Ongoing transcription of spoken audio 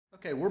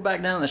Okay, we're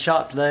back down in the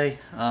shop today.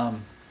 I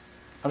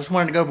just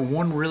wanted to go over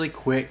one really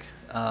quick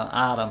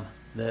item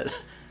that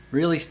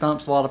really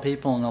stumps a lot of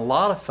people, and a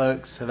lot of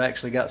folks have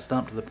actually got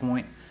stumped to the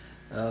point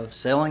of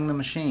selling the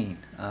machine.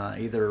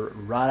 Either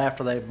right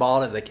after they've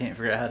bought it, they can't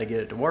figure out how to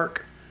get it to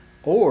work,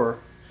 or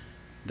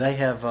they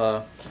have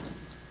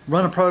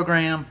run a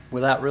program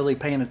without really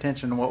paying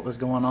attention to what was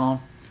going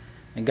on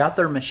and got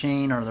their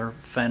machine or their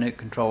Fanuc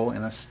control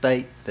in a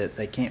state that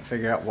they can't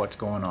figure out what's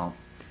going on.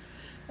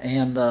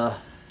 And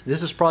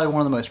this is probably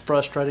one of the most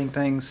frustrating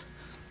things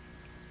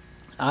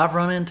I've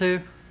run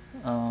into,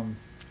 and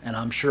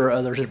I'm sure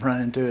others have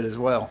run into it as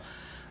well.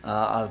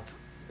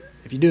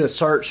 If you do a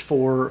search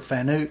for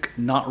Fanuc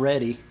Not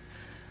Ready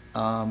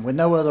with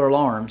no other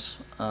alarms,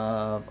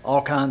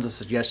 all kinds of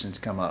suggestions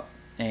come up,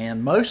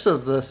 and most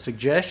of the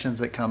suggestions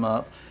that come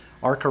up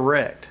are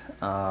correct,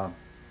 but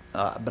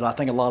I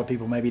think a lot of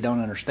people maybe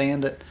don't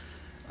understand it,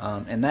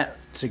 and that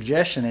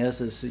suggestion is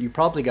that you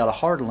probably got a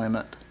hard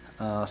limit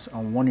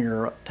on one of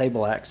your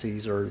table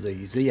axes or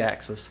the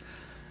Z-axis,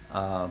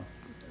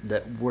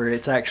 that where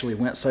it's actually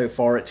went so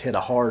far it's hit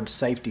a hard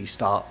safety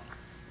stop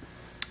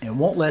and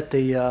won't let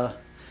the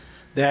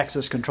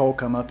axis control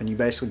come up, and you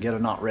basically get a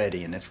not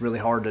ready, and it's really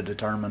hard to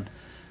determine.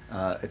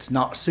 It's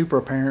not super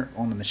apparent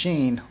on the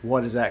machine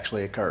what has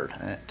actually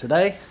occurred.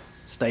 Today,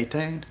 stay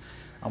tuned.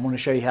 I'm going to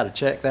show you how to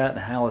check that and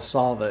how to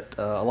solve it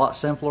a lot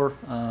simpler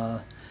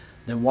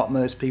than what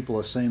most people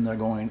assume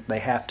they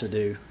have to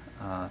do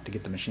to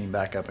get the machine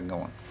back up and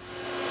going.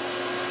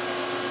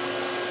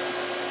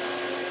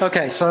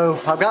 Okay,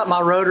 so I've got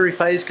my rotary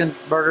phase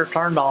converter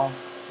turned on.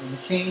 The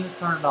machine is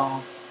turned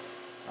on.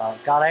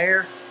 Got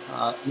air.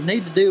 You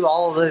need to do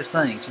all of those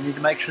things. You need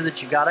to make sure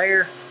that you got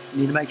air.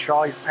 You need to make sure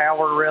all your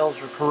power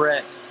rails are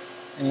correct.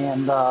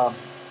 And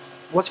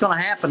what's going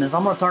to happen is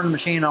I'm going to turn the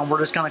machine on. We're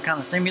just going to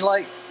kind of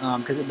simulate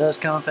because it does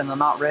come up in the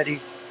not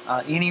ready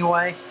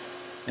anyway.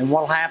 And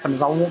what'll happen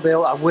is I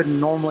wouldn't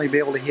normally be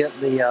able to hit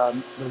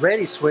the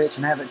ready switch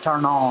and have it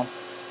turn on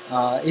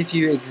if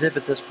you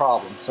exhibit this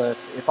problem. So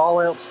if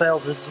all else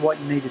fails, this is what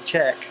you need to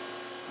check,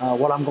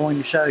 what I'm going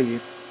to show you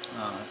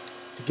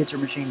to get your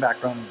machine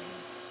back running again.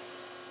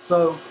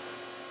 So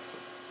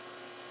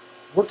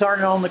we're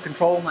turning on the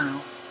control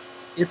now.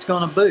 It's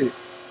going to boot.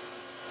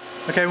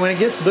 Okay, when it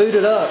gets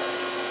booted up,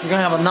 you're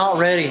going to have a not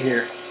ready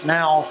here.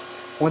 Now,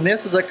 when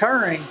this is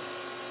occurring,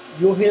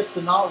 you'll hit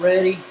the not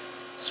ready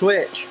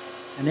switch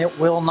and it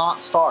will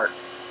not start.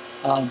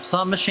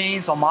 Some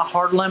machines on my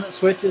hard limit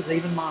switches,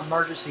 even my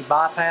emergency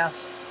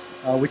bypass,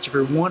 which if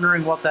you're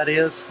wondering what that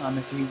is,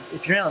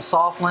 if you're in a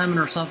soft limit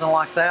or something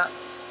like that,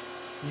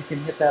 you can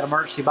hit that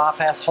emergency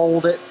bypass,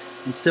 hold it,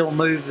 and still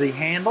move the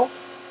handle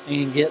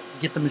and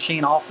get the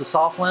machine off the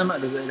soft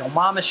limit. On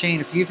my machine,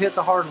 if you've hit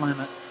the hard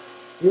limit,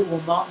 it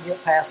will not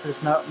get past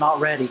this not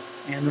ready,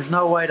 and there's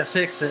no way to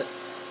fix it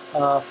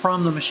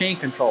from the machine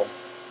control.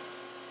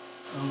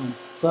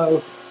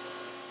 So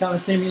kind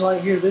of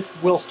simulate here. This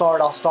will start.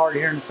 I'll start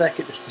here in a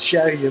second just to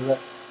show you. But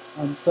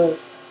so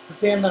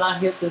pretend that I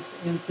hit this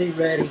NC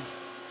ready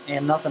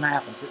and nothing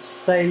happens. It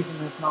stays in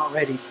this not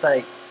ready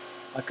state.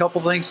 A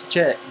couple things to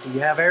check. Do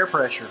you have air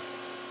pressure?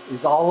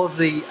 Is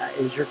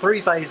your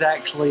three-phase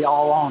actually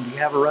all on? Do you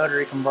have a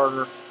rotary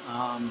converter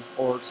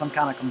or some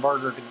kind of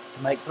converter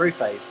to make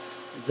three-phase?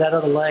 Is that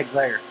other leg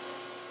there?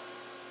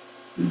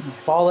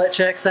 If all that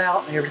checks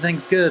out and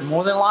everything's good,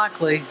 more than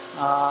likely,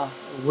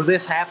 where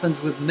this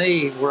happens with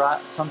me,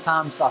 where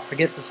sometimes I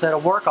forget to set a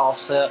work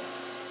offset,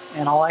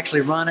 and I'll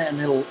actually run it,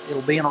 and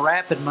it'll be in a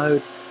rapid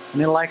mode,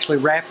 and it'll actually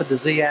rapid the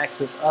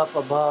Z-axis up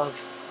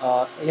above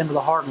into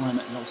the hard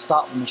limit, and it'll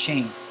stop the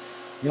machine.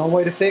 The only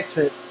way to fix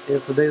it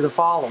is to do the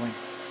following.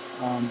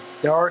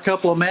 There are a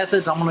couple of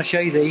methods. I'm going to show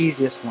you the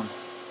easiest one.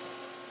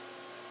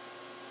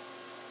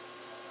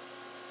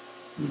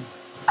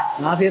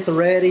 And I've hit the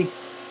ready.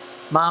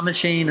 My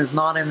machine is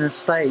not in this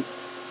state,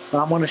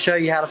 but I'm going to show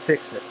you how to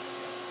fix it.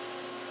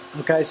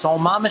 Okay, so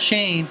on my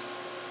machine,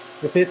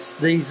 if it's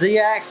the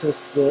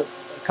Z-axis, a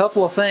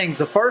couple of things.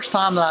 The first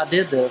time that I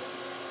did this,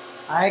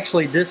 I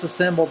actually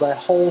disassembled that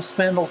whole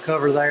spindle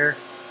cover there,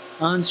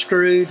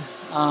 unscrewed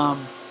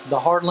the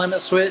hard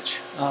limit switch.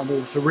 There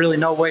was really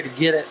no way to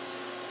get it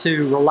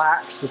to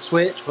relax the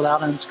switch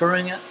without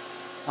unscrewing it,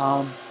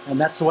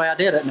 and that's the way I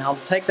did it. Now,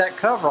 to take that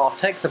cover off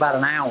takes about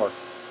an hour.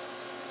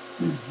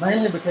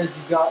 Mainly because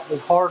you've got the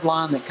hard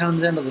line that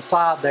comes into the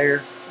side there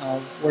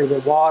where the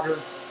water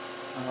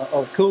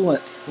or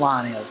coolant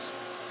line is.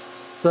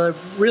 So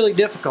really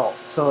difficult.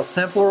 So a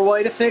simpler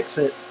way to fix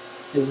it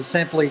is to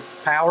simply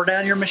power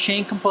down your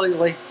machine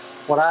completely.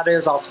 What I do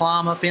is I'll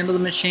climb up into the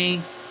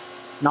machine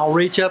and I'll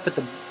reach up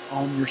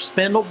on your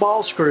spindle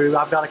ball screw.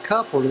 I've got a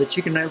coupler that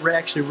you can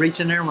actually reach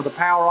in there, and with the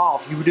power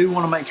off, you do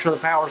want to make sure the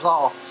power's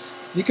off.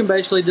 You can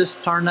basically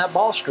just turn that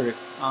ball screw.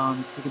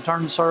 You can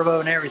turn the servo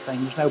and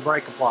everything. There's no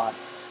brake applied.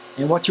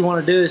 And what you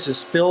want to do is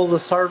just fill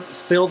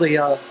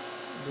the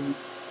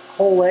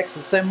whole X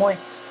assembly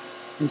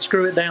and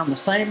screw it down. The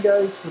same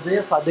goes for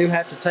this. I do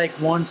have to take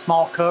one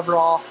small cover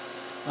off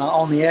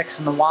on the X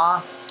and the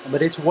Y,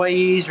 but it's way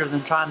easier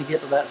than trying to get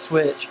to that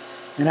switch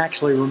and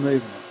actually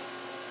removing it.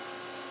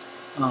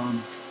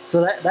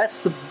 So that's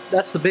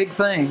the big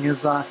thing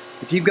is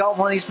if you've got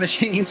one of these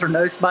machines or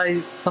know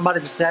somebody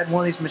that's had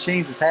one of these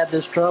machines that's had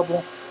this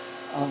trouble.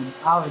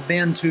 I've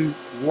been to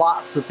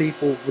lots of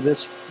people with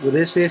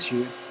this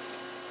issue,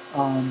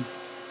 and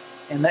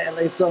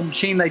it's a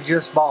machine they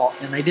just bought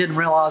and they didn't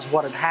realize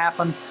what had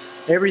happened.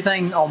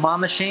 Everything on my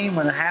machine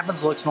when it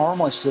happens looks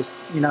normal. It's just,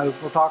 you know,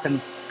 we're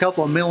talking a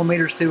couple of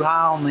millimeters too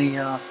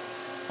high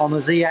on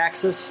the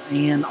Z-axis,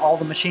 and all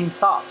the machine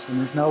stops, and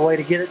there's no way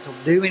to get it to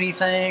do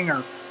anything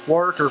or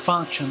work or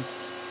function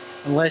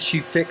unless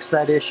you fix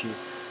that issue.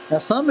 Now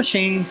some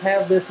machines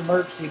have this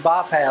emergency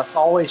bypass.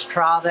 Always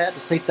try that to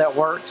see if that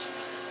works.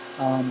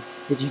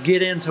 If you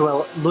get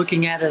into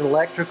looking at it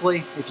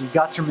electrically, if you've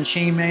got your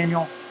machine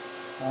manual,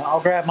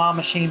 I'll grab my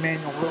machine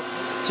manual real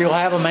quick. So you'll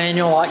have a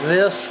manual like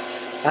this.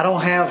 I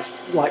don't have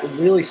like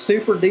really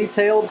super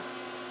detailed,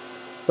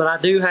 but I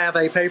do have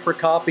a paper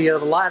copy of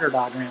the ladder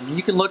diagram. And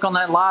you can look on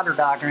that ladder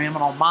diagram,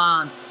 and on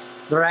mine,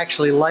 they're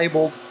actually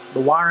labeled.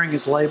 The wiring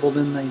is labeled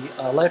in the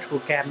electrical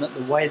cabinet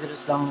the way that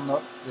it's done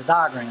on the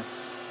diagram.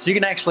 So you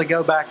can actually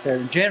go back there.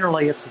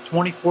 Generally, it's a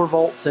 24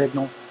 volt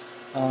signal.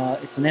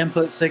 It's an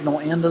input signal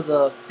into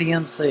the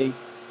PMC.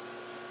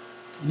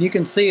 And you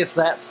can see if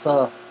that's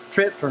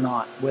tripped or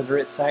not, whether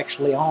it's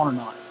actually on or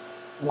not.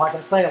 And like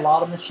I say, a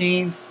lot of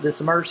machines,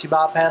 this emergency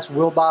bypass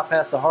will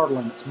bypass the hard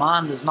limits.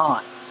 Mine does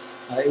not.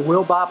 It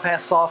will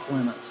bypass soft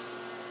limits.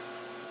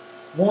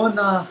 One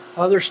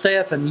other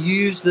step, and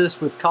use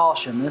this with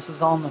caution. This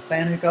is on the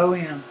Fanuc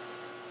OM.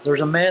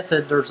 There's a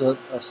method, there's a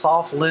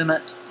soft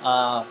limit.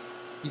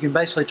 You can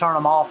basically turn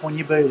them off when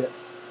you boot it.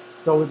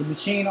 So with the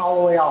machine all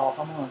the way off,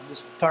 I'm going to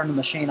just turn the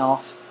machine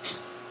off.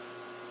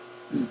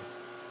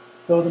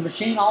 So with the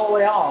machine all the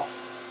way off,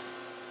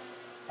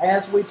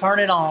 as we turn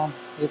it on,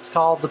 it's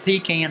called the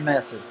pecan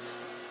method.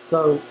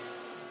 So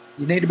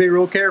you need to be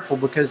real careful,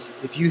 because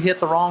if you hit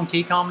the wrong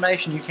key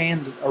combination, you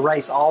can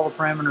erase all the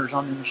parameters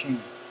on your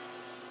machine.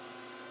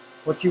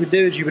 What you would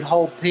do is you would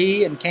hold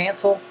P and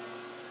cancel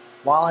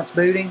while it's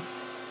booting,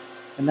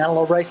 and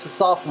that'll erase the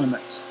soft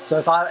limits. So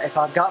if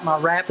I've got my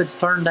rapids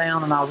turned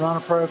down and I run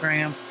a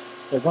program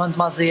that runs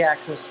my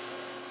Z-axis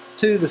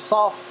to the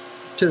soft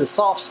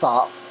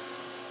stop,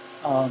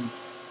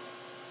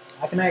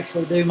 I can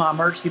actually do my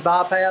emergency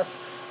bypass,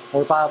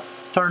 or if I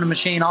turn the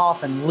machine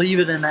off and leave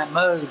it in that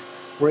mode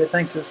where it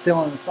thinks it's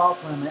still in the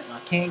soft limit and I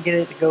can't get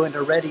it to go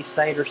into ready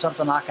state or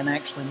something, I can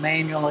actually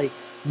manually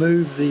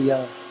move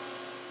the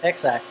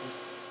X-axis.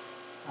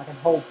 I can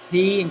hold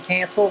P and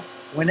cancel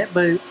when it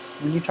boots,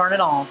 when you turn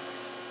it on.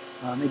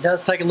 It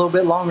does take a little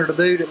bit longer to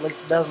boot, at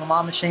least it does on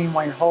my machine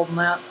while you're holding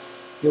that.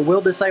 It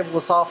will disable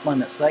the soft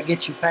limits, so that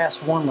gets you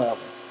past one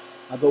level.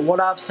 But what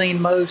I've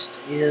seen most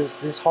is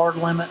this hard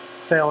limit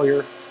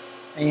failure,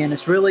 and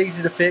it's real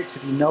easy to fix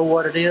if you know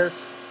what it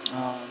is.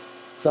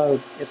 So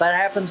if that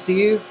happens to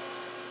you,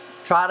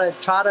 try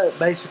to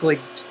basically,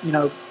 you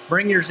know,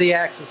 bring your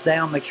Z-axis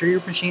down, make sure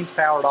your machine's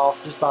powered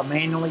off just by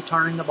manually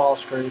turning the ball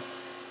screw.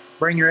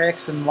 Bring your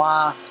X and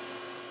Y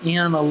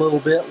in a little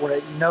bit where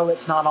you know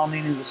it's not on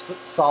any of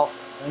the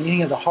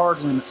any of the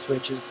hard limit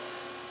switches,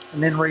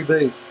 and then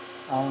reboot.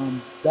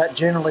 That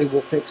generally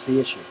will fix the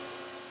issue.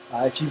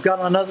 If you've got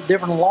another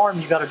different alarm,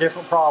 you've got a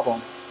different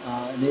problem,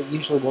 and it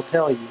usually will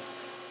tell you.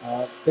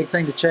 Big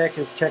thing to check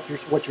is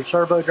what your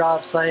servo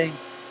drive's saying.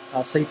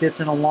 See if it's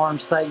in alarm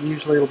state.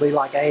 Usually it'll be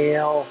like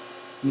AL,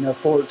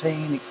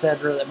 14,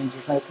 etc. That means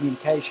there's no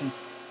communication.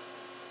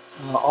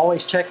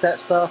 Always check that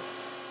stuff.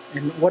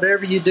 And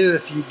whatever you do,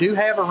 if you do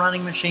have a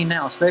running machine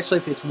now, especially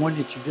if it's one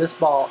that you just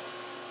bought,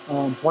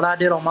 what I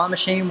did on my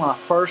machine when I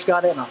first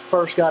got it and I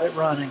first got it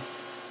running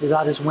is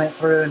I just went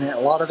through, and a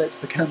lot of it's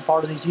become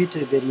part of these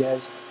YouTube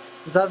videos,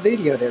 is I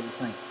videoed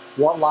everything.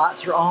 What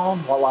lights are on,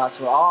 what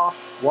lights are off,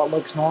 what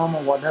looks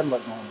normal, what doesn't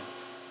look normal.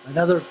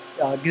 Another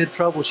good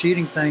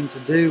troubleshooting thing to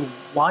do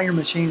while your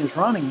machine is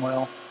running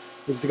well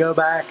is to go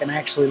back and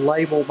actually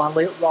label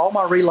all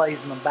my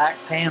relays in the back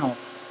panel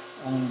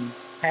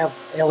have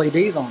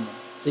LEDs on them,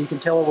 so you can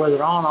tell whether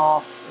they're on,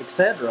 off,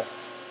 etc.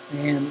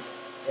 And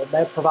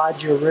that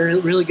provides you a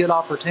really good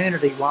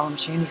opportunity while the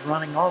machine is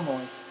running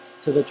normally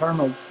to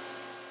determine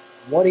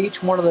what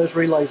each one of those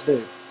relays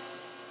do.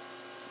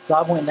 So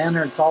I went down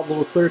there and saw the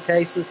little clear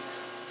cases.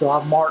 So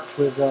I've marked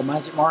with a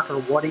magic marker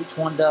what each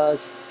one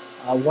does,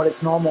 what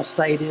its normal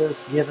state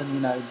is,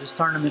 given, just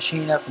turn the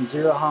machine up and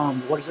zero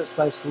home, what is it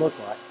supposed to look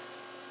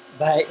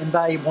like?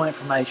 Invaluable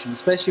information,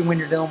 especially when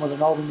you're dealing with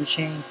an older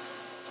machine,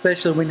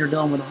 especially when you're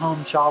dealing with a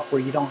home shop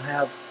where you don't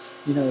have,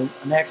 an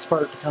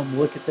expert to come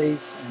look at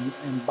these.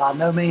 And by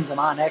no means am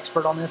I an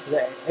expert on this.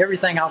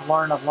 Everything I've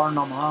learned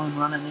on my own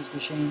running these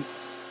machines.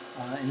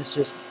 And it's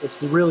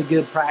a really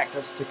good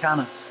practice to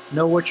kind of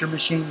know what your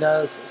machine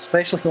does,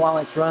 especially while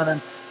it's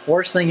running.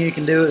 Worst thing you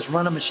can do is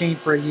run a machine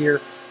for a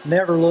year,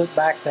 never look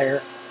back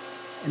there,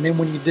 and then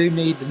when you do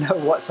need to know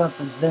what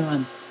something's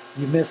doing,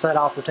 you miss that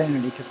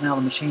opportunity because now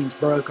the machine's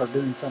broke or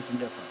doing something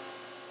different.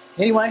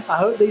 Anyway, I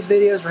hope these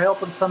videos are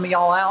helping some of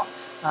y'all out,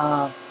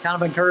 kind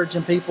of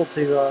encouraging people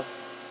to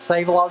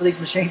save a lot of these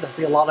machines. I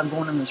see a lot of them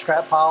going in the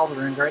scrap pile that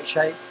are in great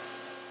shape.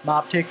 My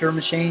particular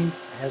machine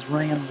has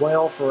ran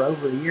well for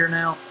over a year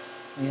now,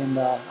 and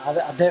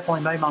I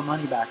definitely made my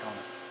money back on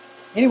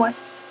it. Anyway,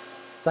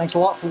 thanks a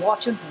lot for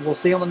watching, and we'll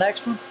see you on the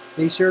next one.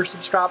 Be sure to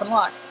subscribe and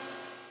like.